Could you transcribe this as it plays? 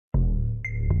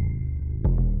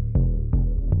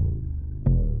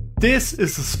This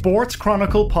is the Sports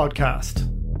Chronicle podcast.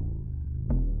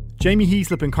 Jamie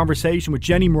Heaslip in conversation with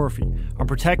Jenny Murphy on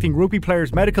protecting rugby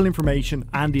players' medical information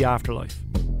and the afterlife.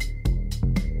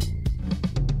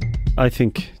 I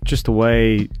think just the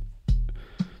way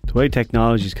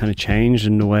technology's kind of changed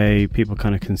and the way people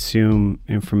kind of consume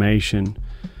information,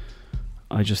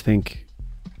 I just think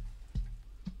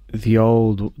the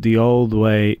old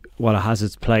way, while it has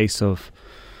its place of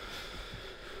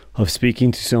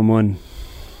speaking to someone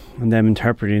and them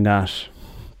interpreting that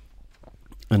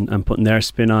and putting their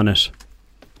spin on it,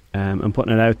 and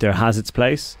putting it out there, has its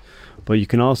place. But you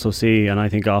can also see, and I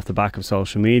think off the back of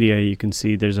social media, you can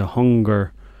see there's a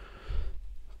hunger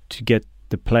to get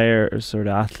the players or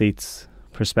the athletes'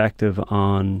 perspective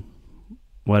on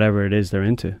whatever it is they're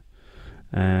into.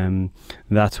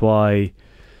 That's why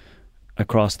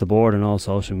across the board on all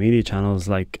social media channels,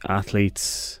 like,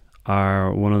 athletes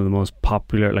are one of the most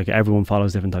popular. Like, everyone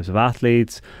follows different types of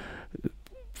athletes,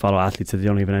 follow athletes that they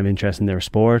don't even have interest in their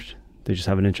sport, they just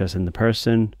have an interest in the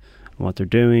person and what they're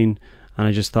doing. And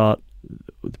I just thought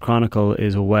the Chronicle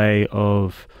is a way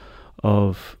of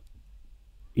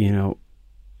you know,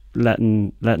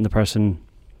 letting the person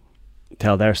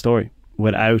tell their story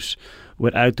without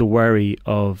the worry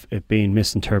of it being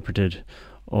misinterpreted,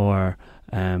 or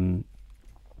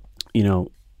you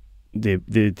know, the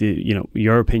you know,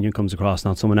 your opinion comes across,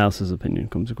 not someone else's opinion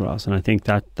comes across. And I think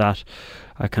that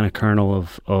a kind of kernel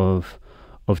of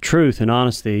truth and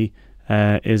honesty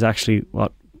is actually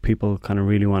what people kind of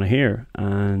really want to hear.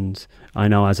 And I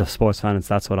know as a sports fan,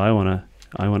 that's what I want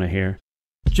to hear.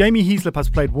 Jamie Heaslip has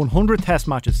played 100 test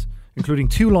matches, including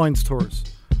 2 Lions tours,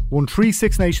 won 3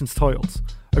 Six Nations titles,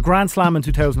 a Grand Slam in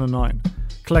 2009,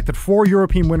 collected 4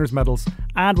 European winners' medals,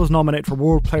 and was nominated for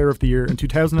World Player of the Year in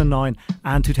 2009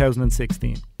 and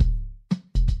 2016. I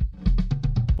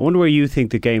wonder where you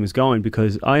think the game is going,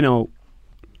 because I know,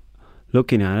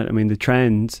 looking at it, I mean, the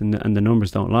trends and the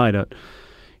numbers don't lie, that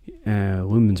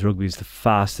women's rugby is the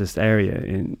fastest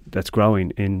area that's growing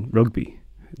in rugby.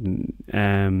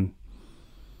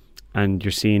 And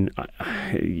you're seeing,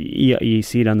 you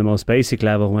see it on the most basic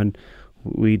level when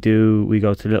we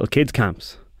go to little kids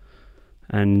camps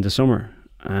and in the summer,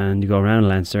 and you go around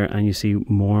Leinster and you see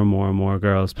more and more and more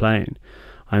girls playing.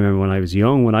 I remember when I was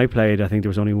young, when I played, I think there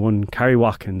was only one, Carrie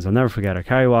Watkins. I'll never forget her.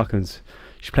 Carrie Watkins,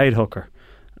 she played hooker,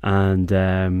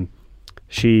 and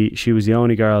she was the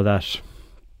only girl that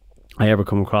I ever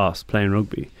come across playing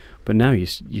rugby. But now you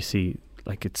see,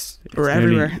 like, it's we're nearly,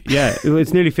 everywhere. Yeah,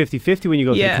 it's nearly 50-50 when you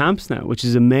go to the camps now, which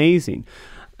is amazing.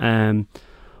 But,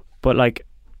 like,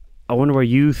 I wonder where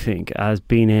you think, as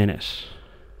being in it,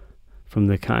 from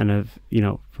the kind of, you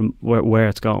know, from where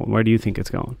it's going. Where do you think it's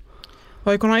going?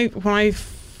 Like, when I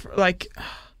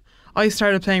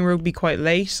started playing rugby quite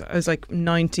late. I was like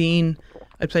 19.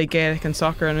 I played Gaelic and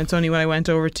soccer, and it's only when I went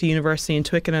over to university in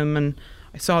Twickenham and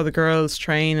I saw the girls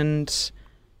train, and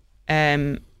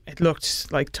it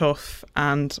looked like tough.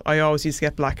 And I always used to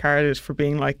get blackcarded for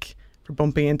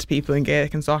bumping into people in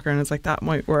Gaelic and soccer, and it's like, that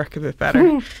might work a bit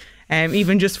better.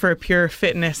 Even just for a pure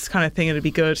fitness kind of thing, it'd be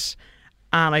good.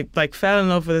 And I fell in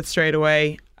love with it straight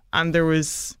away. And there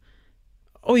was,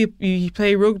 you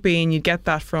play rugby, and you get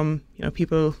that from, you know,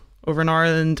 people over in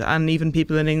Ireland and even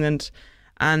people in England.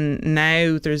 And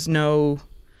now there's no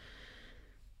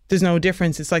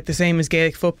difference. It's like the same as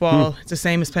Gaelic football. It's the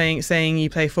same as saying you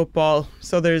play football.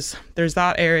 So there's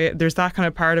that area, there's that kind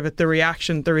of part of it. The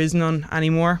reaction, there is none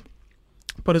anymore.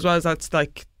 But as well as that's,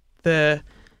 like, the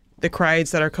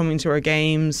crowds that are coming to our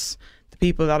games, the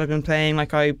people that have been playing.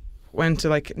 Like, I went to,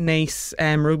 like, Nace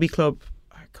Rugby Club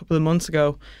a couple of months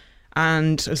ago,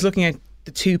 and I was looking at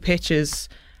the 2 pitches,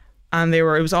 and it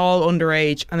was all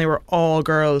underage, and they were all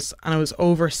girls, and it was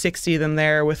over 60 of them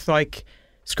there with, like,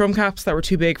 scrum caps that were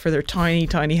too big for their tiny,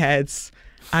 tiny heads,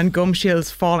 and gum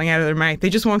shields falling out of their mouth. They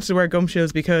just wanted to wear gum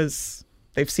shields because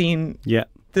they've seen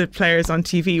the players on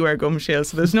TV wear gum shields,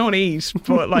 so there's no need.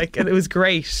 But, like, it was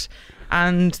great.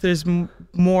 And there's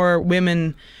more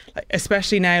women,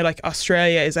 especially now. Like,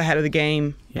 Australia is ahead of the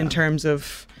game in terms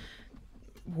of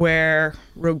where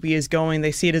rugby is going.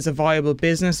 They see it as a viable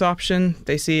business option.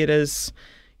 They see it as,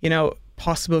 you know,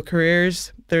 possible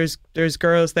careers. There's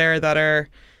girls there that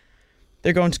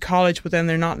they're going to college, but then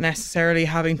they're not necessarily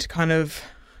having to kind of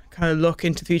look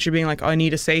into the future, being like, I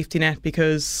need a safety net,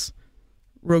 because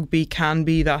rugby can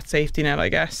be that safety net, I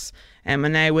guess. And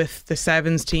now with the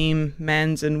Sevens team,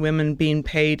 men's and women, being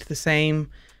paid the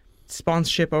same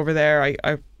sponsorship over there,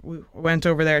 I went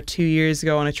over there 2 years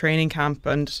ago on a training camp,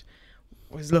 and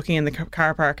was looking in the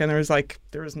car park, and there was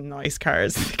nice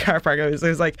cars in the car park. I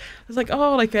was like, I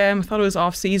thought it was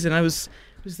off season. I was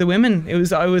It was the women. It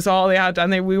was all they had,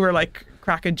 and we were like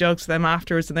cracking jokes to them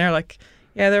afterwards, and they're like,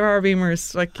 "Yeah, there are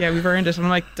Beamers. Like, yeah, we've earned it." And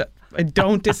I'm like, I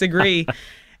don't disagree.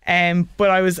 But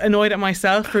I was annoyed at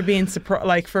myself for being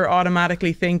for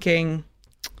automatically thinking,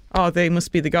 "Oh, they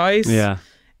must be the guys." Yeah,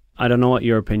 I don't know what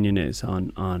your opinion is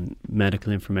on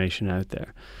medical information out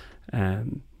there,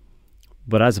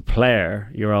 but as a player,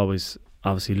 you're always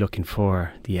obviously looking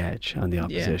for the edge on the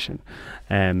opposition.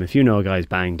 If you know a guy's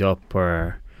banged up,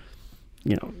 or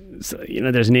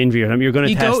there's an injury on him, you're going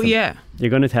to test them. Yeah, you're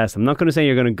going to test them. I'm not going to say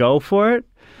you're going to go for it,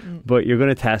 but you're going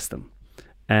to test them.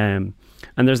 And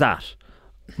there's that.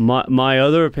 My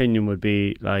other opinion would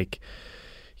be like,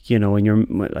 when you're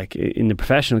like in the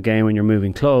professional game, when you're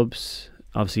moving clubs,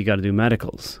 obviously you got to do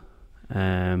medicals,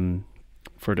 for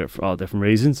all different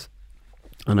reasons.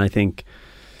 And I think,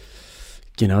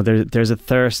 there's a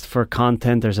thirst for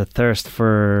content. There's a thirst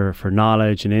for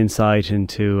knowledge and insight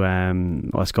into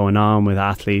what's going on with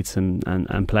athletes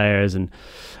and players, and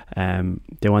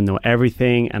they want to know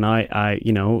everything. And I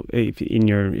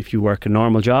if you work a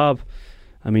normal job,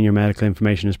 I mean, your medical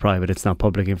information is private. It's not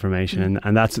public information,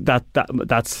 and that's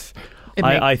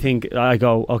I think I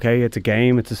go, okay, it's a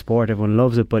game, it's a sport, everyone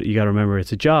loves it, but you got to remember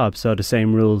it's a job, so the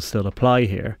same rules still apply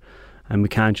here, and we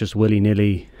can't just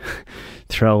willy-nilly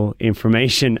throw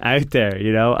information out there,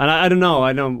 And I don't know.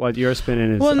 I know what your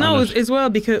spinning is. Well, no, as well,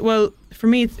 because for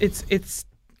me it's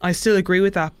I still agree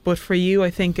with that, but for you, I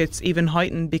think it's even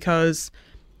heightened, because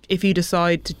if you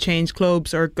decide to change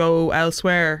clubs or go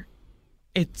elsewhere,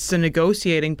 it's a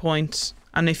negotiating point.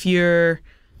 And if you're,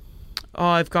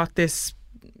 I've got this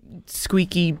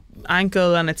squeaky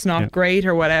ankle and it's not great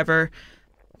or whatever,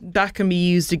 that can be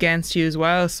used against you as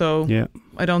well. So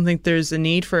I don't think there's a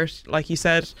need for it. Like you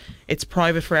said, it's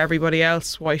private for everybody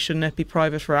else. Why shouldn't it be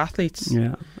private for athletes?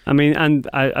 Yeah, I mean, and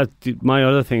my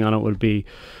other thing on it would be,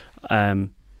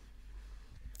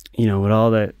 with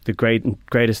all the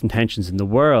greatest intentions in the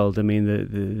world, I mean,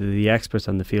 the experts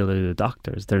on the field are the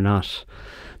doctors. They're not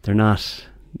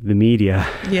the media.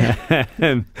 Yeah.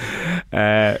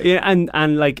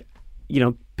 And like,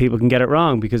 people can get it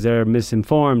wrong because they're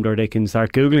misinformed, or they can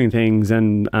start Googling things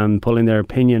and pulling their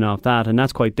opinion off that. And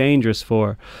that's quite dangerous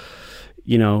for,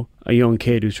 a young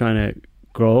kid who's trying to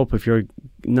grow up if you're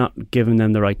not giving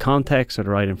them the right context or the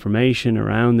right information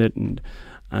around it, and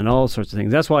all sorts of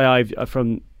things. That's why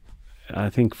from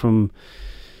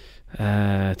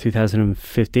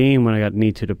 2015, when I got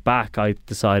knee to the back, I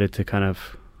decided to kind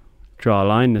of draw a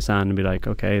line in the sand and be like,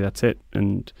 okay, that's it,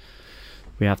 and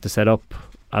we have to set up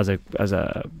as a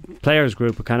players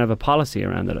group a kind of a policy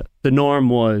around it. The norm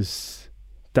was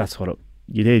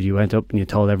you did. You went up and you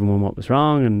told everyone what was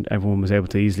wrong, and everyone was able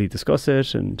to easily discuss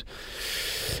it, and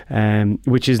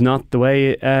which is not the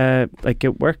way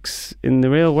it works in the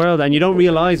real world, and you don't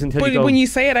realise until you go. When you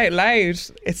say it out loud,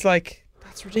 it's like,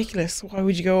 that's ridiculous. Why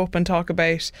would you go up and talk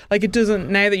about, like, it doesn't,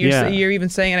 now that you're even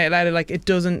saying it out loud, like, it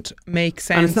doesn't make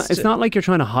sense. And it's not like you're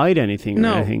trying to hide anything or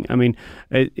anything. I mean,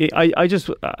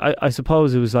 I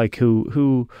suppose it was like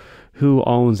who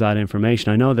owns that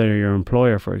information. I know they're your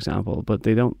employer, for example, but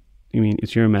they don't. I mean,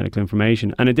 it's your medical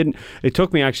information, and it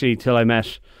took me actually till I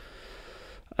met.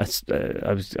 I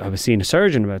was seeing a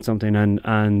surgeon about something,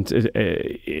 and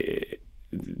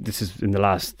this is in the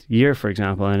last year, for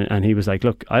example, and he was like,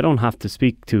 look, I don't have to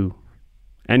speak to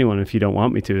anyone if you don't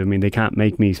want me to. I mean, they can't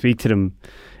make me speak to them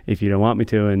if you don't want me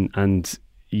to, and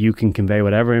you can convey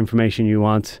whatever information you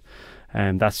want,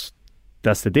 and that's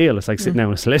the deal. It's like sitting down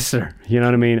with a solicitor, you know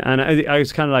what I mean? And I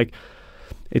was kind of like,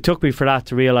 it took me for that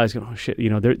to realise, oh shit,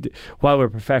 while we're a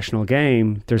professional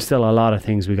game, there's still a lot of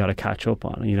things we got to catch up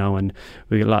on, and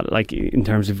we got a lot, like in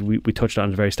terms of, we touched on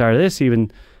at the very start of this, even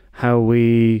how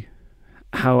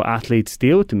athletes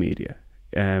deal with the media.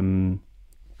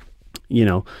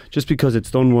 Just because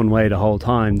it's done one way the whole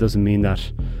time doesn't mean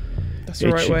that that's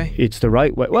the right way. It's the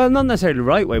right way. Well, not necessarily the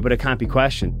right way, but it can't be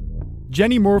questioned.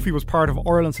 Jenny Murphy was part of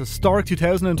Ireland's historic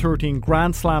 2013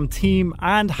 Grand Slam team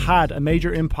and had a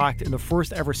major impact in the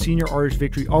first ever senior Irish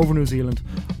victory over New Zealand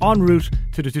en route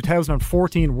to the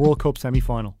 2014 World Cup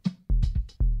semi-final.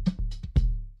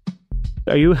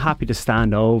 Are you happy to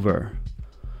stand over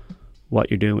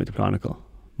what you're doing with the Chronicle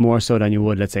more so than you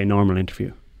would, let's say, a normal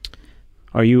interview?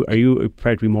 Are you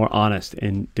prepared to be more honest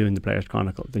in doing the Players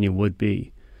Chronicle than you would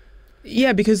be?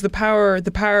 Yeah, because the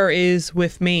power is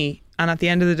with me, and at the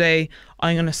end of the day,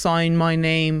 I'm going to sign my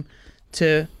name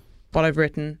to what I've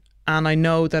written, and I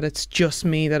know that it's just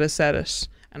me that has said it,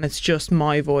 and it's just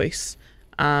my voice,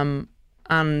 and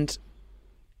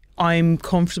I'm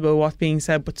comfortable with what's being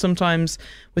said. But sometimes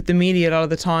with the media, a lot of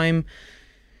the time,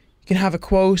 you can have a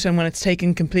quote, and when it's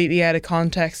taken completely out of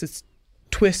context, it's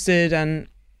twisted and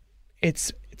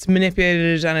it's it's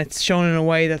manipulated and it's shown in a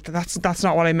way that's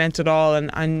not what I meant at all,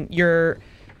 and you're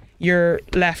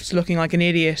left looking like an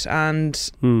idiot,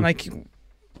 and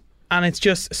and it's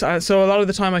just so a lot of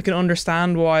the time I can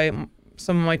understand why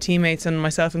some of my teammates and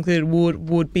myself included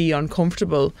would be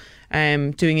uncomfortable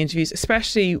doing interviews,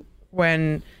 especially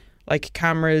when like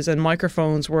cameras and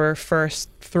microphones were first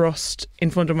thrust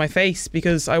in front of my face,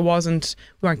 because we weren't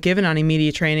given any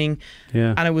media training,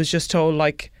 and it was just told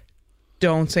like,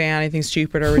 don't say anything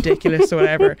stupid or ridiculous or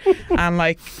whatever. And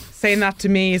like saying that to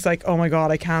me is like, oh my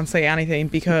God, I can't say anything,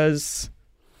 because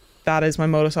that is my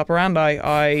modus operandi.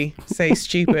 I say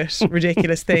stupid,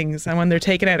 ridiculous things, and when they're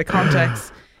taken out of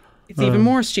context, it's even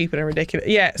more stupid and ridiculous.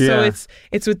 So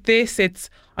it's with this,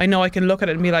 I know I can look at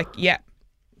it and be like, yeah,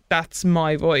 that's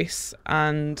my voice,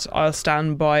 and I'll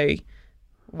stand by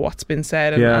what's been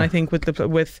said. And I think with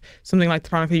something like the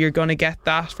Chronicle, you're going to get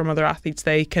that from other athletes.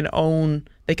 They can own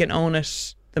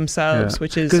it themselves,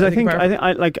 which is because I think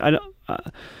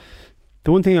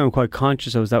the one thing I'm quite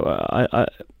conscious of is that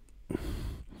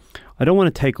I don't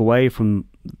want to take away from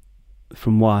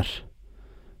what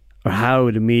or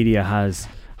how the media has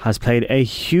played a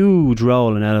huge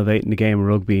role in elevating the game of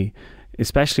rugby,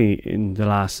 especially in the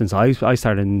last, since I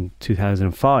started in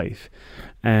 2005.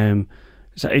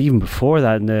 So even before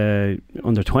that, in the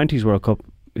under-20s World Cup,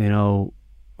 you know,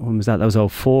 when was that? That was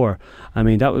 2004. I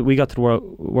mean, we got to the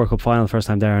World Cup final the first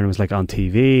time there, and it was like on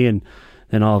TV, and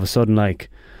then all of a sudden, like,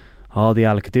 all the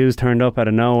Alakadoos turned up out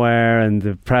of nowhere, and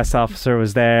the press officer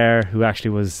was there, who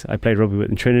actually I played rugby with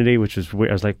in Trinity, which was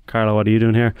weird. I was like, Carlo, what are you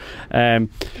doing here?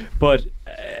 But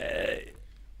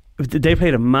they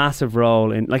played a massive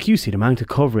role in, like, you see the amount of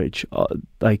coverage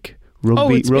like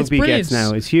rugby gets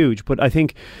now is huge. But I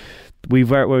think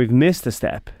where we've missed a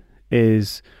step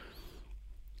is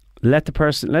let the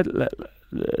person,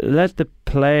 let the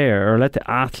player or let the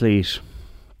athlete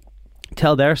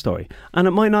tell their story, and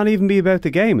it might not even be about the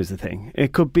game. Is the thing.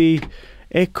 It could be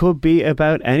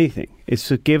about anything. It's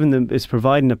just it's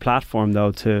providing a platform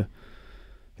though to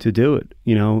do it.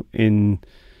 You know,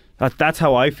 that's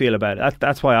how I feel about it.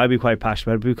 That's why I'd be quite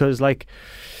passionate about it, because, like,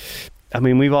 I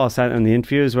mean, we've all sat in the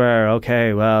interviews where,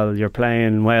 okay, well, you're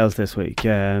playing Wales this week.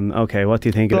 Okay, what do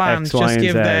you think of X, Y, and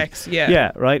Z? The X,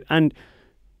 yeah, right. And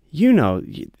you know,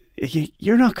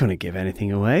 you're not going to give anything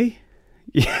away.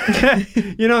 You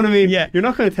know what I mean? Yeah. You're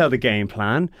not going to tell the game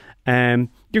plan.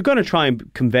 You're going to try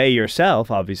and convey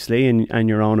yourself, obviously, and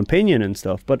your own opinion and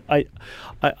stuff. But I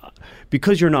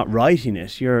because you're not writing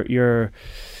it, you're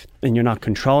not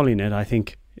controlling it. I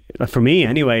think, for me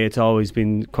anyway, it's always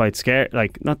been quite scared.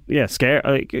 Like, scared.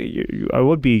 Like, I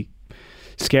would be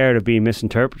scared of being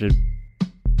misinterpreted.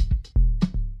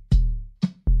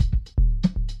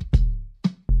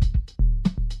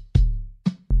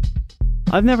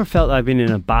 I've never felt I've been in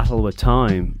a battle with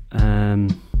time.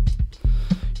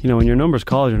 You know, when your number's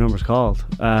called, your number's called.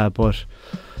 But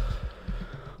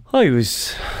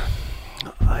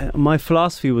my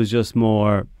philosophy was just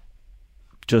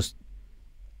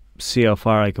see how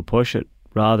far I could push it,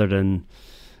 rather than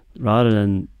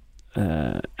an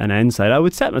end sight. I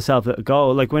would set myself a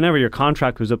goal. Like, whenever your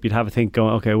contract was up, you'd have a think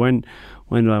going, okay, when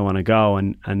do I want to go?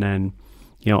 And then,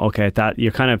 you know, okay, at that,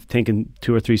 you're kind of thinking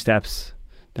 2 or 3 steps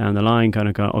down the line, kind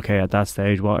of going, okay, at that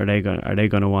stage, what are they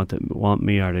going to want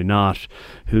me? Are they not?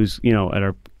 Who's, you know, are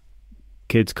there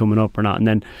kids coming up or not? And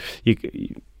then you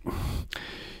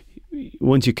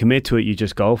once you commit to it, you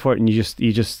just go for it, and you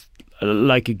just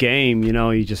like a game, you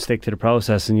know, you just stick to the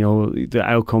process, and the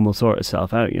outcome will sort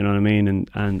itself out. You know what I mean?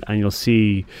 And you'll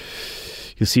see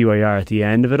where you are at the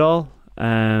end of it all.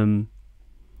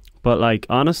 But, like,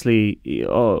 honestly,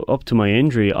 up to my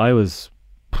injury, I was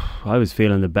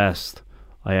feeling the best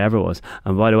I ever was.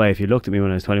 And by the way, if you looked at me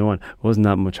when I was 21, it wasn't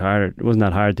that much harder. It wasn't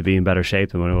that hard to be in better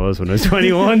shape than when I was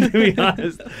 21, to be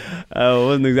honest. It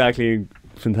wasn't exactly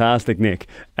fantastic, Nick.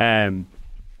 But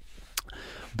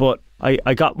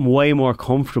I got way more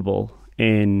comfortable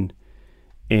in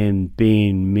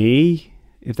being me,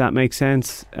 if that makes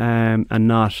sense, and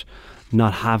not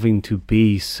having to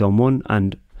be someone,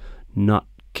 and not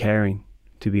caring,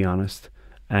 to be honest.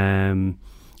 In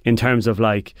terms of,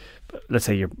 like, let's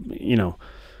say you're, you know,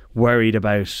 worried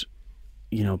about,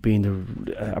 you know, being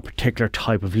a particular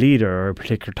type of leader or a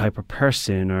particular type of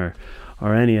person or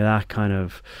any of that kind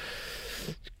of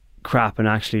crap. And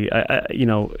actually, you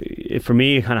know, for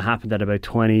me, it kind of happened at about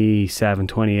 27,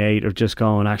 28, of just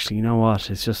going, actually, you know what,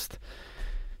 it's just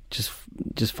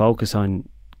focus on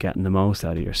getting the most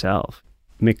out of yourself.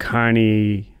 Mick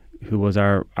Carney, who was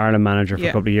our Ireland manager for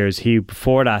a couple of years,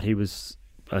 before that he was,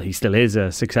 well, he still is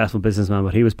a successful businessman,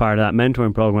 but he was part of that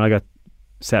mentoring program. I got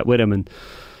set with him, and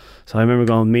So I remember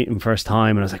going to meet him first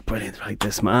time, and I was like, brilliant, like,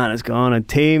 this man is going to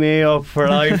tee me up for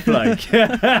life. Like,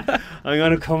 I'm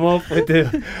going to come up with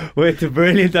the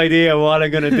brilliant idea of what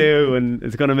I'm going to do, and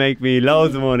it's going to make me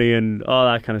loads of money and all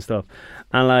that kind of stuff.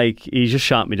 And like, he just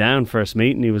shot me down first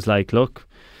meeting. He was like, look,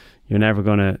 you're never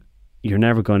going to,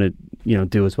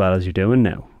 do as well as you're doing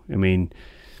now. I mean,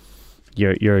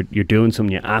 you're doing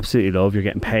something you absolutely love. You're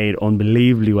getting paid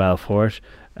unbelievably well for it.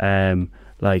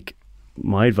 Like,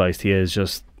 my advice to you is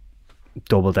just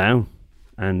double down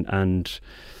and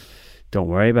don't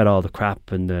worry about all the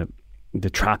crap and the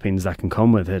trappings that can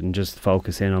come with it, and just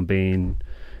focus in on being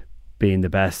the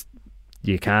best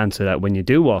you can, so that when you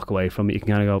do walk away from it, you can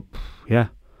kind of go, yeah,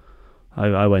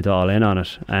 I went all in on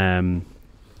it. And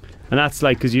that's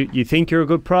like, because you think you're a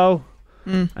good pro,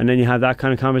 and then you have that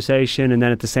kind of conversation, and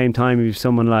then at the same time you have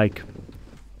someone like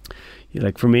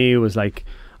for me it was like,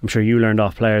 I'm sure you learned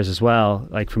off players as well,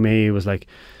 like for me it was like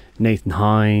Nathan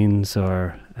Hines,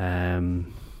 or I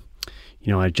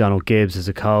had John O'Gibbs as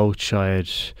a coach. I had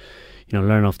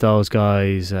learned off those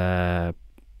guys. Who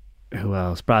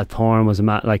else? Brad Thorne was a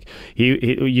man. Like,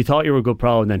 you thought you were a good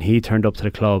pro, and then he turned up to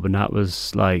the club, and that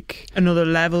was like another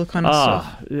level kind of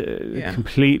stuff.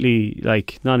 Completely,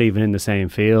 like, not even in the same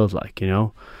field. Like,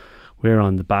 we're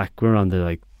on the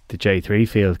J3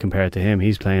 field compared to him.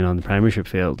 He's playing on the Premiership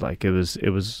field. Like, it was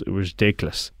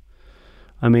ridiculous.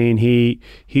 I mean, he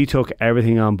took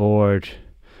everything on board,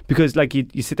 because like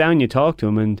you sit down and you talk to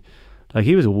him, and like,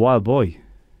 he was a wild boy.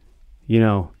 He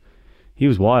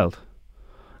was wild.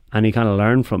 And he kind of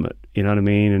learned from it, you know what I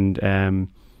mean? And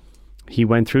he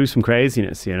went through some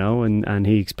craziness, and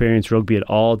he experienced rugby at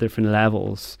all different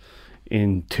levels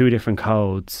in 2 different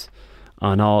codes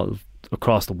on all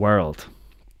across the world,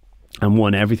 and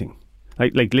won everything.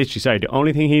 Like literally, sorry, the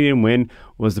only thing he didn't win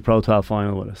was the Pro 12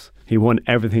 final with us. He won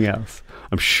everything else.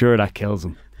 I'm sure that kills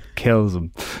him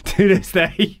to this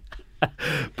day.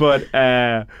 But,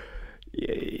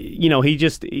 he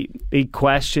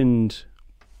questioned...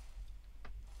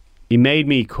 He made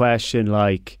me question,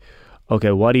 like,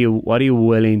 okay, what are you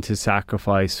willing to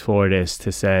sacrifice for this,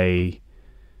 to say,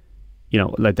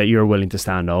 like, that you're willing to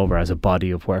stand over as a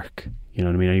body of work? You know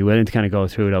what I mean? Are you willing to kind of go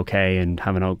through it okay and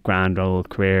have a grand old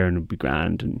career and it'd be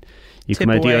grand, and you come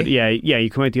out the other, you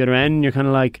come out the other end and you're kind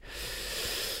of like,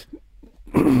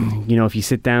 if you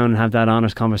sit down and have that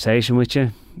honest conversation with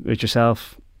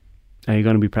yourself, are you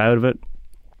going to be proud of it,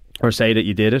 or say that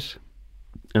you did it?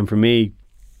 And for me,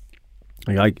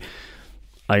 it kind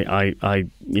of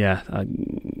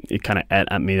ate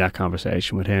at me, that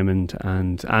conversation with him and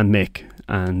Mick,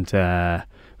 and it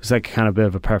was like kind of a bit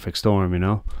of a perfect storm,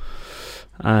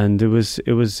 and it was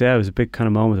a big kind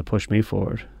of moment that pushed me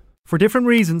forward. For different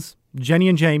reasons, Jenny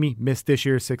and Jamie missed this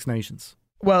year's Six Nations.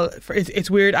 Well,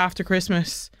 it's weird after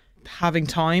Christmas having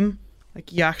time,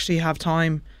 like, you actually have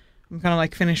time. I'm kind of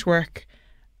like, finish work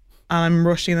and I'm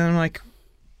rushing, and then I'm like,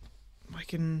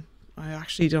 I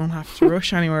actually don't have to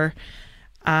rush anywhere.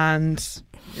 And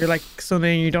you're like,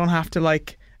 Sunday, you don't have to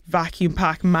like vacuum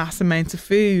pack mass amounts of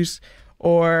food,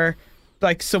 or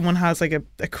like someone has like a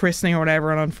christening or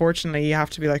whatever, and unfortunately you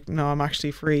have to be like, no, I'm actually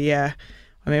free. Yeah,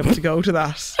 I'm able to go to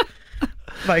that.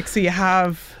 Like, so you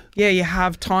have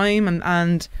time, and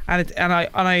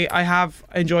I have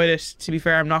enjoyed it, to be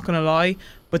fair, I'm not going to lie.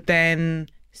 But then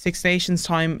Six Nations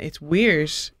time, it's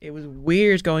weird. It was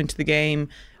weird going to the game.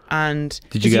 And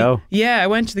did you go? Yeah, I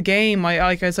went to the game.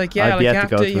 I was like, yeah, like, you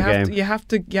have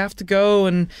to go,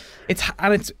 and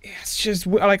it's just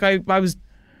like, I was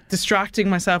distracting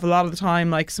myself a lot of the time.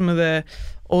 Like, some of the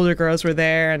older girls were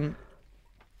there and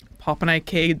popping out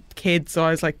kids, so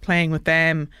I was like playing with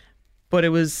them. But it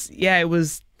was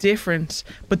different.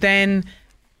 But then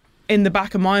in the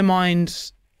back of my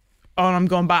mind, I'm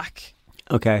going back.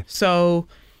 Okay. So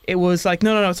it was like,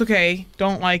 no, it's okay.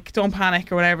 Don't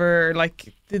panic or whatever.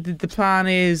 Like, the plan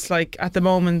is, like, at the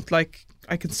moment, like,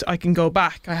 I can go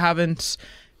back. I haven't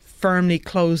firmly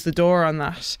closed the door on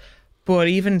that. But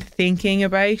even thinking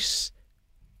about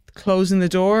closing the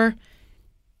door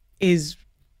is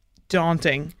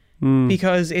daunting,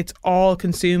 because it's all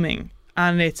consuming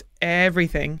and it's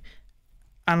everything.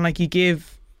 And like, you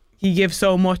give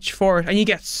so much for it, and you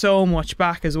get so much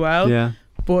back as well. Yeah.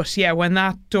 But yeah, when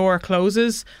that door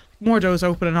closes, more doors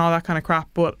open and all that kind of crap,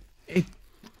 but it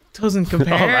doesn't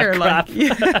compare. Like,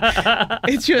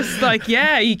 it's just like,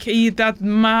 you that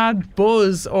mad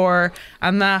buzz,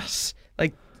 and that,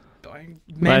 like,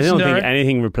 I don't think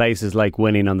anything replaces like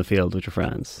winning on the field with your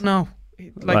friends. No,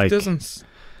 it doesn't.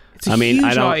 It's a huge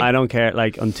I don't care.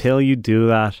 Like, until you do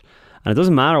that, and it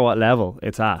doesn't matter what level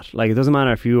it's at. Like, it doesn't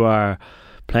matter if you are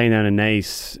playing down in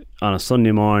Naas on a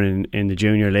Sunday morning in the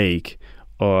junior league,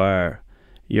 or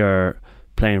you're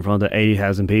playing in front of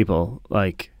 80,000 people,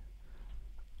 like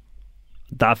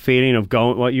that feeling of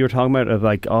going, what you were talking about, of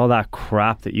like all that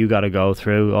crap that you got to go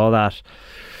through, all that,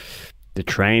 the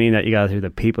training that you got to do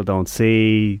that people don't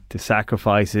see, the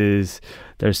sacrifices.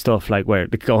 There's stuff like where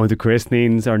going to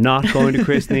christenings or not going to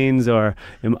christenings, or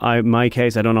in my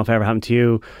case, I don't know if it ever happened to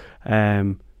you.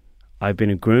 I've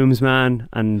been a groomsman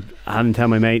and I haven't tell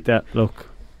my mate that, look,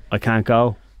 I can't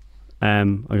go. I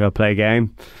got to play a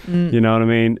game. You know what I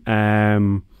mean?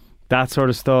 That sort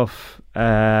of stuff.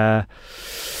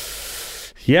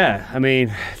 Yeah, I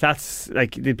mean, that's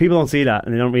like, people don't see that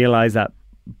and they don't realise that,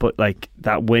 but like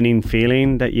that winning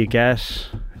feeling that you get.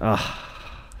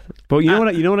 But you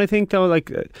know what I think though,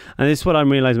 like, and this is what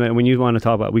I'm realising when you want to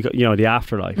talk about, we got, the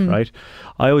afterlife, right?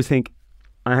 I think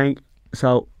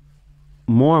so.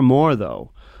 More and more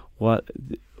though, what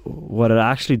it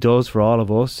actually does for all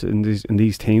of us in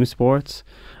these team sports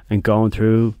and going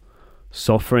through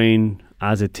suffering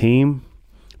as a team,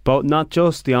 but not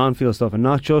just the on-field stuff and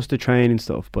not just the training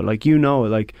stuff, but like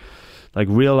like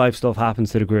real life stuff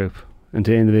happens to the group and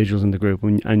to individuals in the group,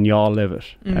 and you all live it.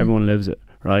 Everyone lives it,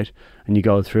 right? And you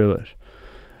go through it,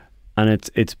 and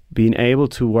it's being able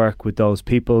to work with those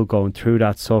people going through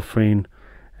that suffering,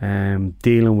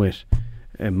 dealing with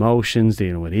emotions,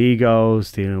 dealing with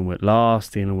egos, dealing with loss,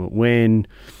 dealing with win.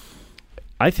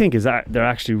 I think is that they're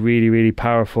actually really, really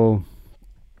powerful.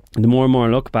 And the more and more I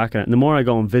look back at it, and the more I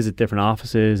go and visit different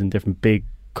offices and different big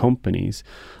companies,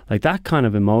 like that kind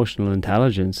of emotional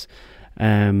intelligence,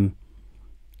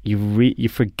 you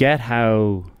forget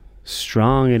how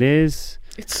strong it is.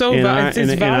 It's so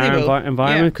valuable. In our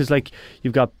environment, because like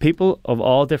you've got people of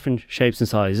all different shapes and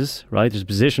sizes, right? There's a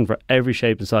position for every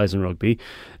shape and size in rugby.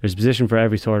 There's a position for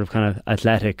every sort of kind of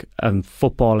athletic and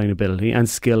footballing ability and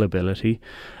skill ability.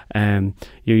 You're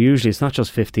usually, it's not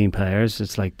just 15 players.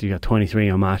 It's like you got 23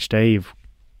 on match day. You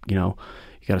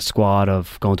got a squad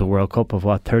of going to World Cup of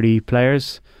 30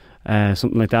 players,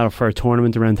 something like that, or for a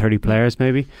tournament around 30 players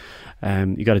maybe.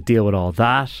 You got to deal with all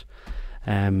that.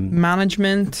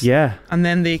 Management, and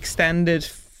then the extended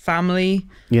family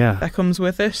that comes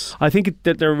with it. I think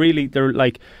that they're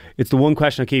like, it's the one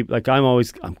question I keep, like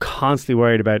I'm constantly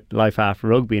worried about life after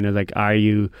rugby, and like,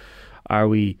 are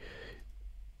we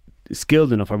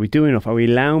skilled enough? Are we doing enough? Are we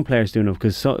allowing players to do enough?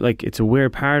 Because like it's a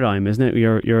weird paradigm, isn't it?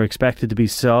 You're expected to be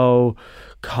so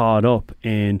caught up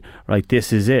in, right,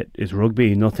 this is it, it's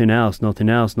rugby, nothing else.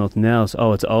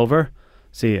 Oh, it's over,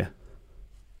 see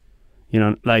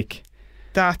ya. Like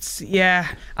that's,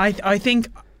 I think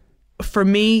for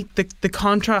me the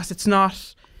contrast, it's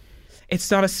not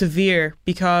as severe,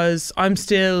 because I'm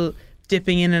still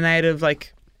dipping in and out of,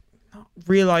 like,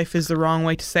 real life is the wrong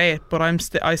way to say it, but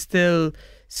I still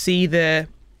see the,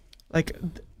 like,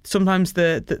 sometimes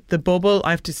the bubble,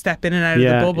 I have to step in and out of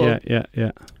the bubble.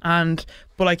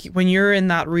 But like when you're in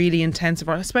that really intensive,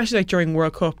 especially like during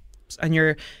World Cups, and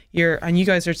you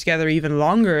guys are together even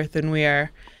longer than we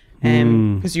are,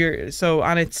 because you're so,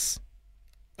 and it's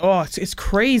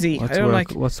crazy.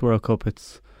 What's the World Cup?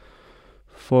 It's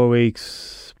 4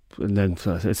 weeks, and then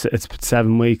it's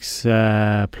 7 weeks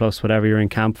plus whatever you're in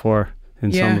camp for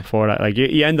in some before that. Like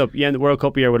you end up World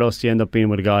Cup year with us, you end up being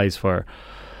with the guys for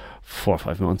 4 or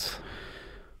 5 months.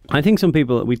 I think some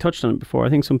people, we touched on it before, I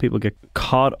think some people get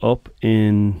caught up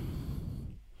in,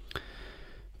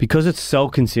 because it's so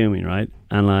consuming, right?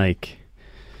 And like,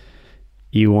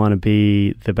 you want to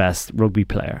be the best rugby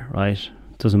player, right?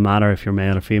 It doesn't matter if you're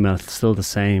male or female, it's still the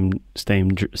same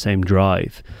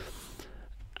drive.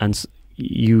 And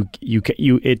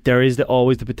there is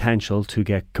always the potential to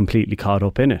get completely caught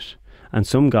up in it. And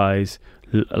some guys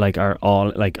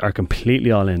are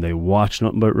completely all in. They watch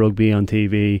nothing but rugby on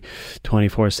TV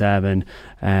 24/7.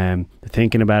 They're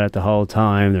thinking about it the whole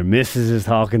time. Their missus is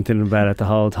talking to them about it the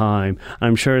whole time.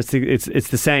 I'm sure it's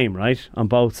the same, right, on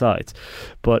both sides.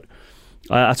 But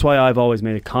that's why I've always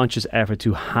made a conscious effort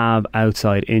to have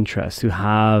outside interests,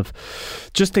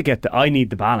 just to get I need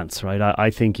the balance, right? I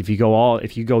think if you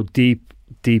go deep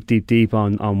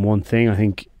on one thing, I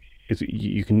think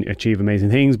you can achieve amazing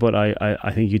things, but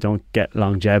I think you don't get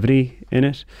longevity in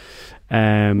it.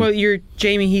 Well, you're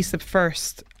Jamie Heaslip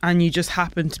first, and you just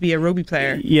happen to be a rugby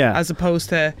player, as opposed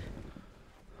to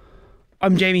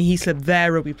I'm Jamie Heaslip, the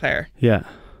rugby player.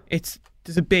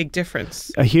 There's a big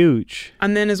difference, a huge.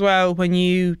 And then as well, when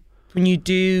you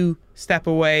do step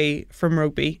away from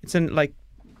rugby, it's in, like,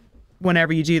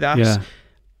 whenever you do that,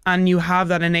 and you have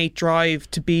that innate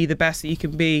drive to be the best that you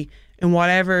can be in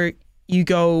whatever you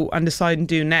go and decide and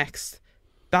do next,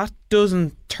 that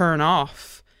doesn't turn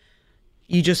off.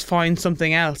 You just find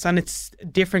something else, and it's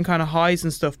different kind of highs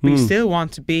and stuff, but you still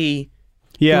want to be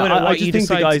Yeah, good at I what just you think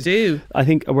the decide guys, to do. I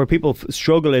think where people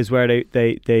struggle is where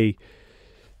they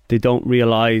don't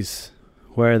realise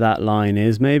where that line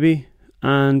is, maybe.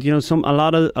 And you know, a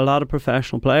lot of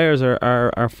professional players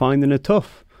are finding it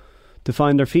tough to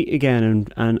find their feet again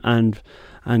and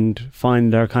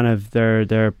find their kind of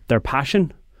their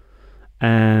passion.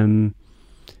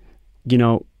 You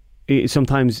know,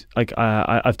 sometimes, like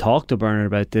I've talked to Bernard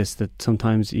about this, that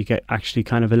sometimes you get actually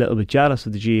kind of a little bit jealous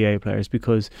of the GAA players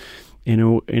because in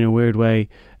a weird way,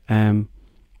 and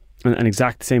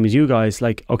exact the same as you guys,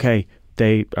 like, okay,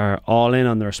 they are all in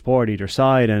on their sport either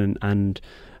side, and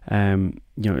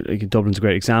you know, like Dublin's a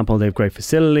great example. They have great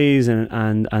facilities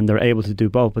and they're able to do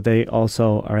both, but they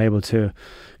also are able to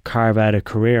carve out a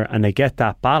career, and they get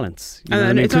that balance. You know what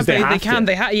I mean? It's not Because they can.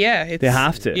 They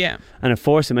have to. Yeah. And it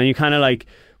forces them, and you kind of like,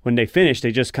 when they finish,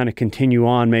 they just kind of continue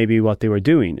on maybe what they were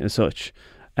doing as such.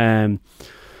 And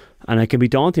it can be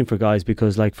daunting for guys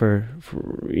because, like, for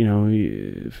you know,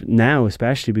 now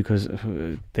especially because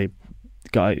the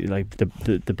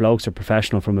blokes are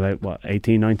professional from about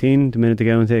 18, 19 the minute they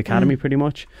go into the academy, pretty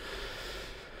much.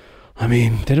 I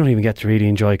mean, they don't even get to really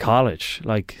enjoy college.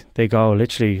 Like, they go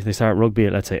literally, they start rugby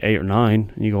at, let's say, 8 or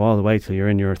 9, and you go all the way till you're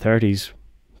in your 30s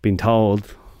being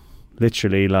told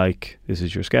literally, like, this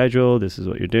is your schedule, this is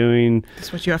what you're doing, this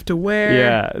is what you have to wear.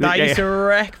 Yeah, that used to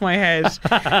wreck my head.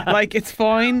 Like, it's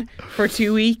fine for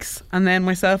 2 weeks, and then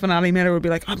myself and Ali Miller would be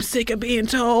like, I'm sick of being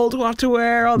told what to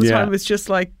wear all the time. It's just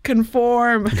like,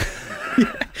 conform.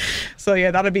 So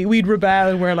yeah, we'd rebel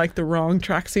and wear like the wrong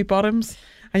tracksuit bottoms,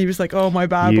 and he was like, oh my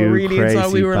bad, but really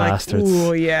inside we were bastards. Like,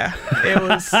 oh yeah, it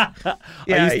was.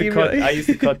 Yeah, I used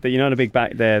to cut the, you know, the big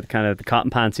back, the kind of the cotton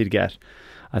pants you'd get.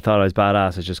 I thought I was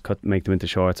badass. I just make them into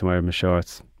shorts and wear them as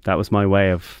shorts. That was my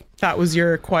way of. That was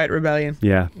your quiet rebellion.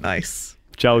 Yeah. Nice.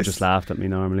 Joe just laughed at me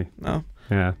normally. No.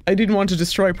 Yeah. I didn't want to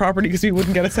destroy property because we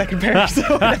wouldn't get a second pair. So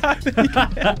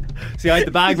See, I had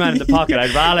the bag man in the pocket.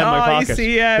 I'd rattle in my pocket. You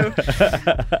see,